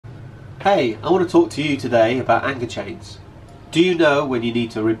Hey, I want to talk to you today about anchor chains. Do you know when you need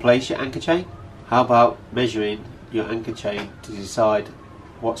to replace your anchor chain? How about measuring your anchor chain to decide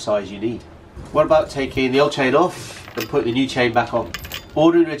what size you need? What about taking the old chain off and putting a new chain back on?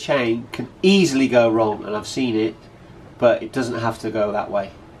 Ordering a chain can easily go wrong, and I've seen it, but it doesn't have to go that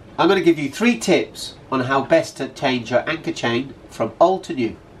way. I'm going to give you 3 tips on how best to change your anchor chain from old to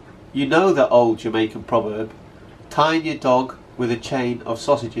new. You know the old Jamaican proverb, tying your dog with a chain of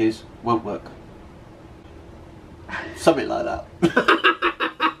sausages won't work. Something like that.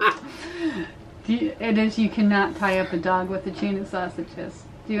 It is, you cannot tie up a dog with a chain of sausages.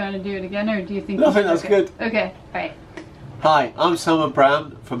 Do you want to do it again, or do you think? No, I think that's good. Okay, right. Hi, I'm Simon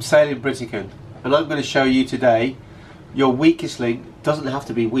Brown from Sailing Britican, and I'm going to show you today your weakest link doesn't have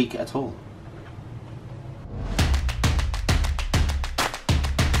to be weak at all.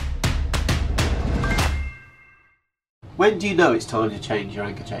 When do you know it's time to change your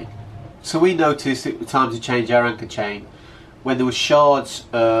anchor chain? So we noticed it was time to change our anchor chain when there were shards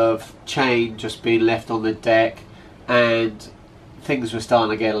of chain just being left on the deck and things were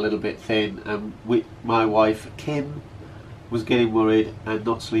starting to get a little bit thin, and my wife Kim was getting worried and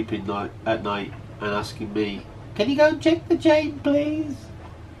not sleeping at night and asking me, can you go and check the chain please?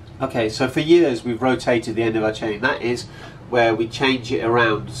 Okay, so for years we've rotated the end of our chain. That is where we change it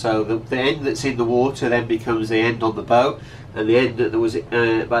around, so the end that's in the water then becomes the end on the boat, and the end that was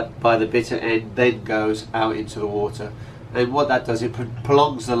by the bitter end then goes out into the water. And what that does, it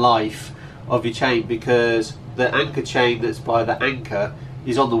prolongs the life of your chain, because the anchor chain that's by the anchor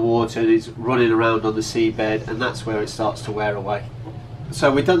is on the water and is running around on the seabed, and that's where it starts to wear away.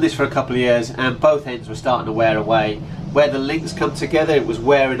 So we've done this for a couple of years and both ends were starting to wear away. Where the links come together, it was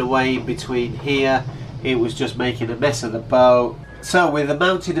wearing away in between here. It was just making a mess of the boat. So with the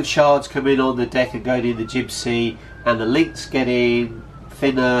mountain of shards coming on the deck and going in the gypsy and the links getting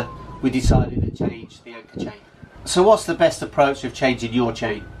thinner, we decided to change the anchor chain. So what's the best approach of changing your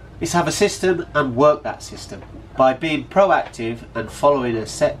chain? It's have a system and work that system. By being proactive and following a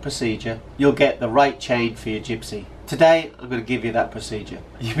set procedure, you'll get the right chain for your gypsy. Today I'm going to give you that procedure.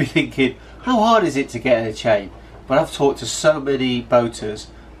 You'll be thinking, how hard is it to get a chain? But I've talked to so many boaters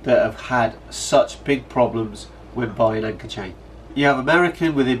that have had such big problems when buying anchor chain. You have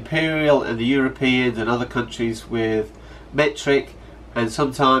American with Imperial and the Europeans and other countries with metric, and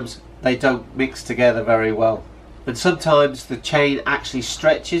sometimes they don't mix together very well. And sometimes the chain actually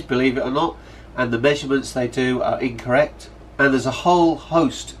stretches, believe it or not, and the measurements they do are incorrect, and there's a whole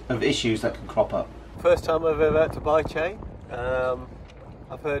host of issues that can crop up. First time I've ever had to buy chain.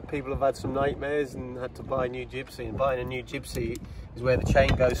 I've heard people have had some nightmares and had to buy a new gypsy, and buying a new gypsy is where the chain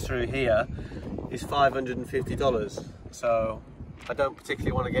goes through here is $550, so I don't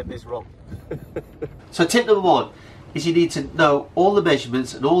particularly want to get this wrong. So tip number 1 is you need to know all the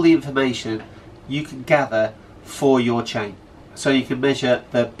measurements and all the information you can gather for your chain. So you can measure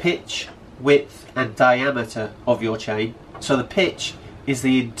the pitch, width and diameter of your chain. So the pitch is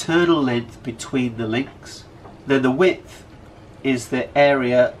the internal length between the links. Then the width is the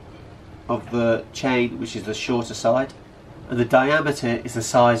area of the chain, which is the shorter side, and the diameter is the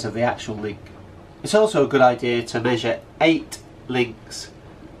size of the actual link. It's also a good idea to measure 8 links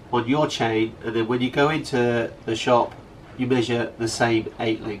on your chain, and then when you go into the shop you measure the same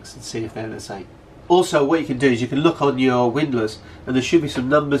 8 links and see if they're the same. Also, what you can do is you can look on your windlass and there should be some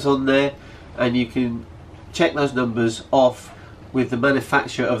numbers on there, and you can check those numbers off with the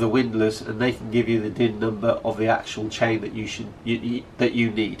manufacturer of the windlass, and they can give you the DIN number of the actual chain that you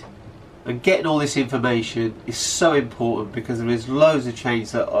need. And getting all this information is so important, because there is loads of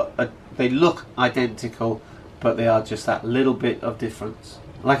chains that they look identical, but they are just that little bit of difference.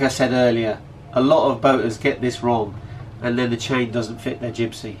 Like I said earlier, a lot of boaters get this wrong, and then the chain doesn't fit their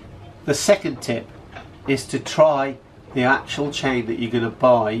gypsy. The second tip is to try the actual chain that you're going to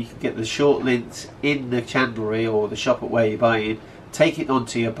buy. You can get the short lengths in the chandlery or the shop at where you're buying, take it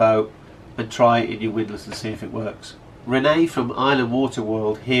onto your boat and try it in your windlass and see if it works. Renee from Island Water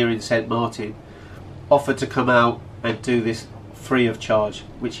World here in St Martin offered to come out and do this free of charge,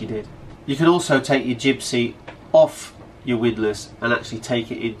 which he did. You can also take your gypsy off your windlass and actually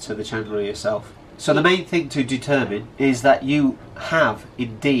take it into the chandlery yourself. So the main thing to determine is that you have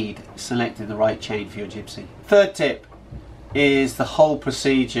indeed selected the right chain for your gypsy. Third tip is the whole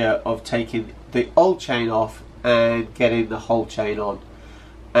procedure of taking the old chain off and getting the whole chain on,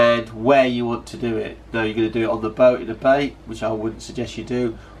 and where you want to do it. Now, you're going to do it on the boat in a bay, which I wouldn't suggest you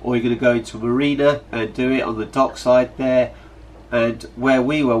do, or you're going to go into a marina and do it on the dock side there. And where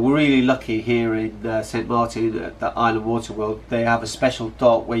we were, we're really lucky here in St Martin at the Island Water World. They have a special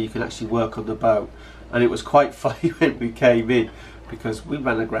dock where you can actually work on the boat, and it was quite funny when we came in, because we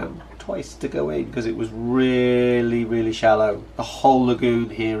ran aground twice to go in because it was really shallow. The whole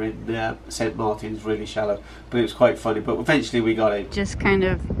lagoon here in St Martin is really shallow, but it was quite funny. But eventually we got in. Just kind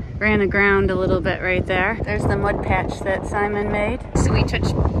of ran aground a little bit right there. There's the mud patch that Simon made. So we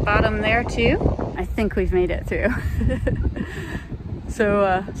touched bottom there too. I think we've made it through.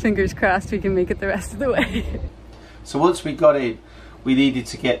 So fingers crossed we can make it the rest of the way. So once we got in, we needed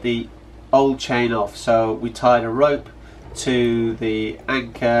to get the old chain off. So we tied a rope to the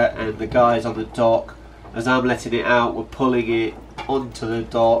anchor, and the guys on the dock, as I'm letting it out, were pulling it onto the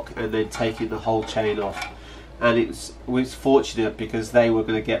dock and then taking the whole chain off. And it was fortunate because they were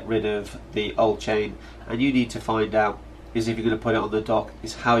going to get rid of the old chain, and you need to find out is if you're going to put it on the dock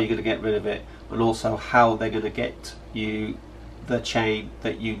is how you're going to get rid of it, and also how they're going to get you the chain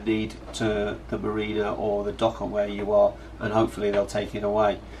that you need to the marina or the dock or where you are, and hopefully they'll take it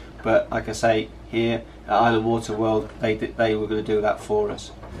away. But like I say, here at Island Water World, they were going to do that for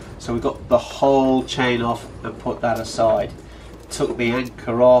us. So we got the whole chain off and put that aside, took the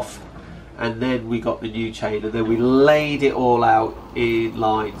anchor off, and then we got the new chain, and then we laid it all out in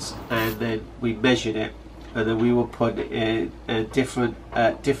lines, and then we measured it, and then we were putting in different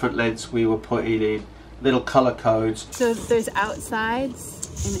lengths. We were putting in little colour codes. So there's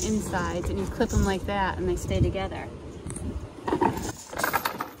outsides and insides, and you clip them like that and they stay together.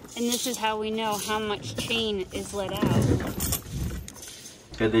 And this is how we know how much chain is let out.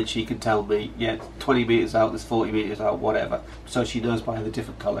 And then she can tell me, yeah, 20 metres out, there's 40 metres out, whatever. So she knows by the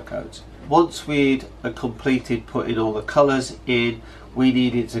different colour codes. Once we'd completed putting all the colours in, we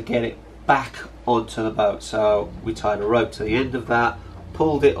needed to get it back onto the boat. So we tied a rope to the end of that,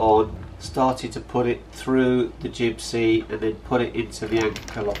 pulled it on, started to put it through the jib seat, and then put it into the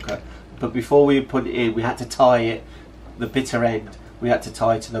anchor locker. But before we put it in, we had to tie it, the bitter end, we had to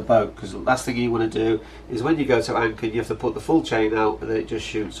tie to the boat, because the last thing you want to do is when you go to anchor, you have to put the full chain out, and then it just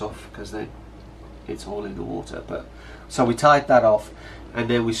shoots off because then it's all in the water. But so we tied that off, and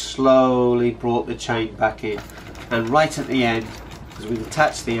then we slowly brought the chain back in, and right at the end, because we'd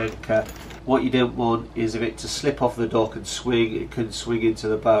attached the anchor, what you didn't want is if it to slip off the dock and swing, it couldn't swing into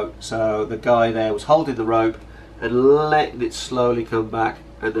the boat. So the guy there was holding the rope and letting it slowly come back,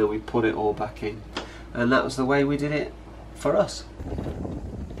 and then we put it all back in, and that was the way we did it for us.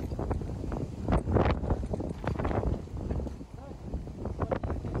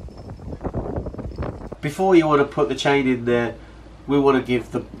 Before you want to put the chain in there, we want to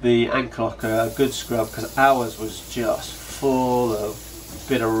give the anchor locker a good scrub, because ours was just full of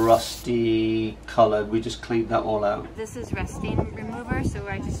bit of rusty colour. We just cleaned that all out. This is rusting remover, so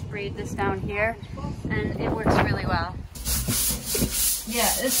I just sprayed this down here, and it works really well. Yeah,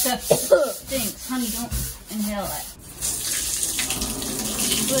 this stuff stinks. Honey, don't inhale it.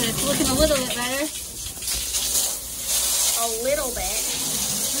 Good, it's looking a little bit better. A little bit.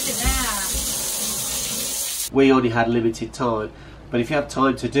 Look at that. We only had limited time, but if you have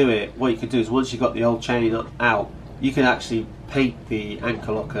time to do it, what you could do is once you got the old chain out, you can actually paint the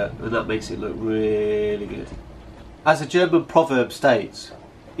anchor locker, and that makes it look really good. As a German proverb states,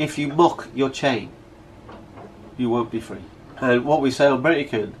 if you mock your chain, you won't be free. And what we say on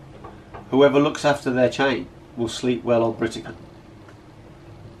Britican, whoever looks after their chain will sleep well on Britican.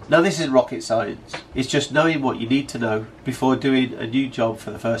 Now this isn't rocket science, it's just knowing what you need to know before doing a new job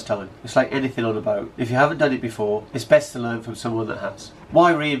for the first time. It's like anything on a boat. If you haven't done it before, it's best to learn from someone that has.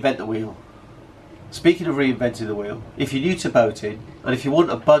 Why reinvent the wheel? Speaking of reinventing the wheel, if you're new to boating, and if you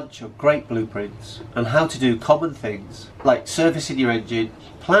want a bunch of great blueprints on how to do common things like servicing your engine,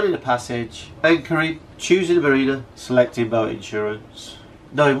 planning a passage, anchoring, choosing a marina, selecting boat insurance,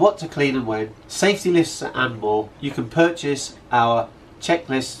 knowing what to clean and when, safety lists and more, you can purchase our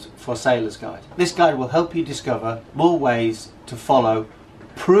Checklist for Sailors Guide. This guide will help you discover more ways to follow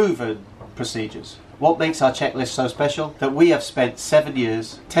proven procedures. What makes our checklist so special? That we have spent 7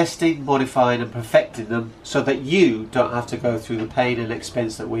 years testing, modifying and perfecting them so that you don't have to go through the pain and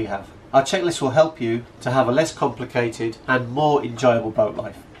expense that we have. Our checklist will help you to have a less complicated and more enjoyable boat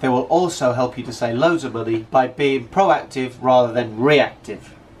life. They will also help you to save loads of money by being proactive rather than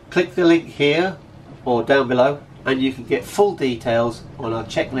reactive. Click the link here or down below and you can get full details on our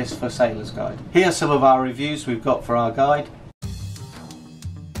Checklist for Sailors Guide. Here are some of our reviews we've got for our guide.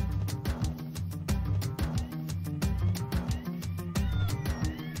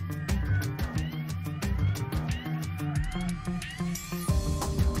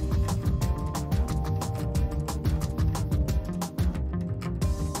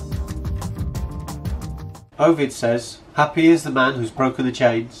 Ovid says, happy is the man who's broken the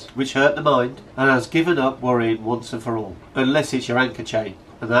chains, which hurt the mind, and has given up worrying once and for all. Unless it's your anchor chain,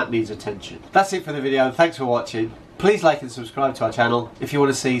 and that needs attention. That's it for the video, and thanks for watching. Please like and subscribe to our channel if you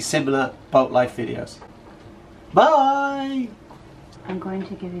want to see similar boat life videos. Bye! I'm going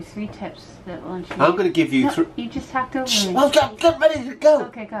to give you 3 tips that will ensure. I'm going to give you No, you just talked over me. Well, get ready to go!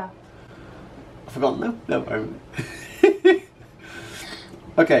 Okay, go. I forgot no.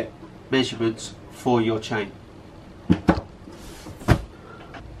 Okay, measurements for your chain.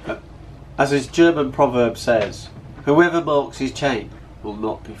 As his German proverb says, whoever marks his chain will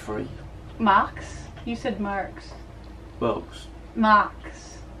not be free. Marks? You said marks. Marks.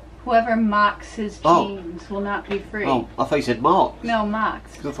 Marks. Whoever marks his chains will not be free. Oh, I thought you said marks. No,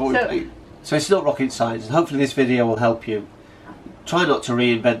 marks. So it's not rocket science, and hopefully this video will help you. Try not to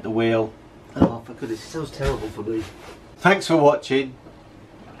reinvent the wheel. Oh, for goodness, it sounds terrible for me. Thanks for watching.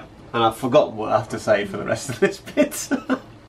 And I've forgotten what I have to say for the rest of this bit.